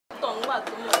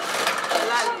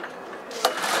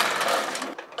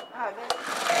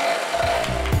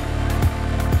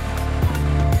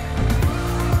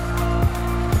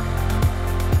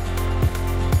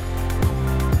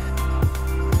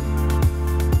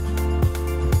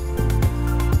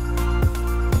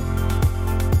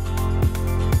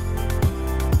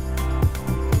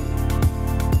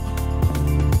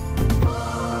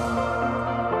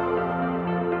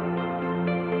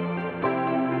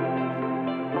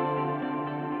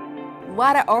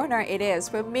What an honor it is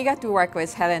for MIGA to work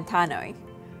with Helen Tarnoy.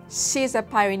 She's a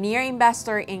pioneer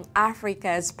investor in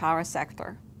Africa's power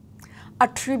sector. A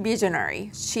true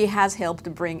visionary, she has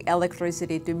helped bring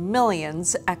electricity to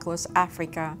millions across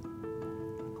Africa.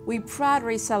 We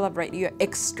proudly celebrate your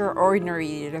extraordinary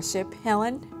leadership,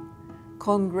 Helen.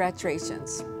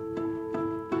 Congratulations.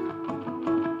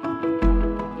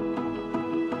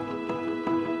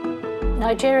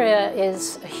 Nigeria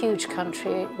is a huge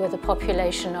country with a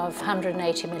population of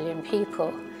 180 million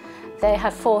people. They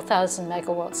have 4,000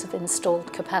 megawatts of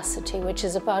installed capacity, which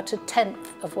is about a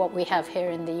tenth of what we have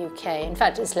here in the UK. In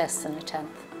fact, it's less than a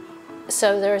tenth.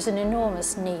 So there is an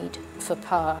enormous need for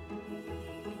power.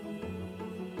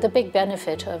 The big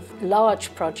benefit of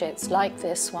large projects like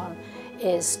this one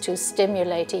is to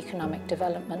stimulate economic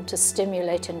development, to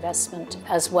stimulate investment,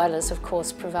 as well as, of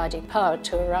course, providing power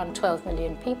to around 12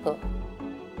 million people.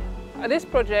 This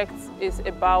project is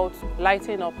about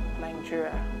lighting up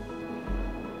Nigeria.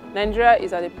 Nigeria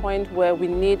is at a point where we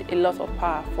need a lot of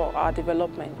power for our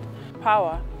development.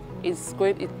 Power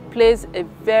it plays a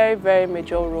very, very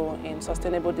major role in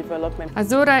sustainable development.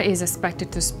 Azura is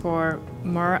expected to spur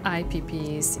more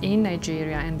IPPs in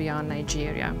Nigeria and beyond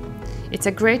Nigeria. It's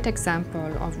a great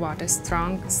example of what a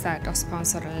strong set of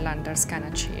sponsoring lenders can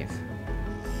achieve.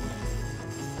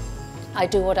 I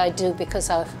do what I do because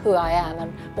of who I am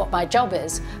and what my job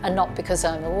is, and not because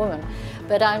I'm a woman.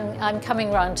 But I'm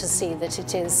coming round to see that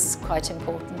it is quite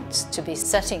important to be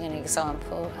setting an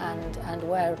example and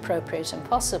where appropriate and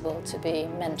possible to be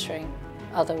mentoring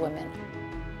other women.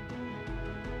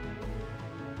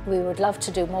 We would love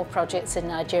to do more projects in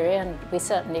Nigeria, and we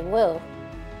certainly will.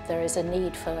 There is a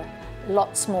need for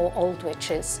lots more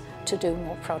Aldwiches to do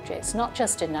more projects, not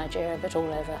just in Nigeria but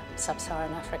all over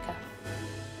sub-Saharan Africa.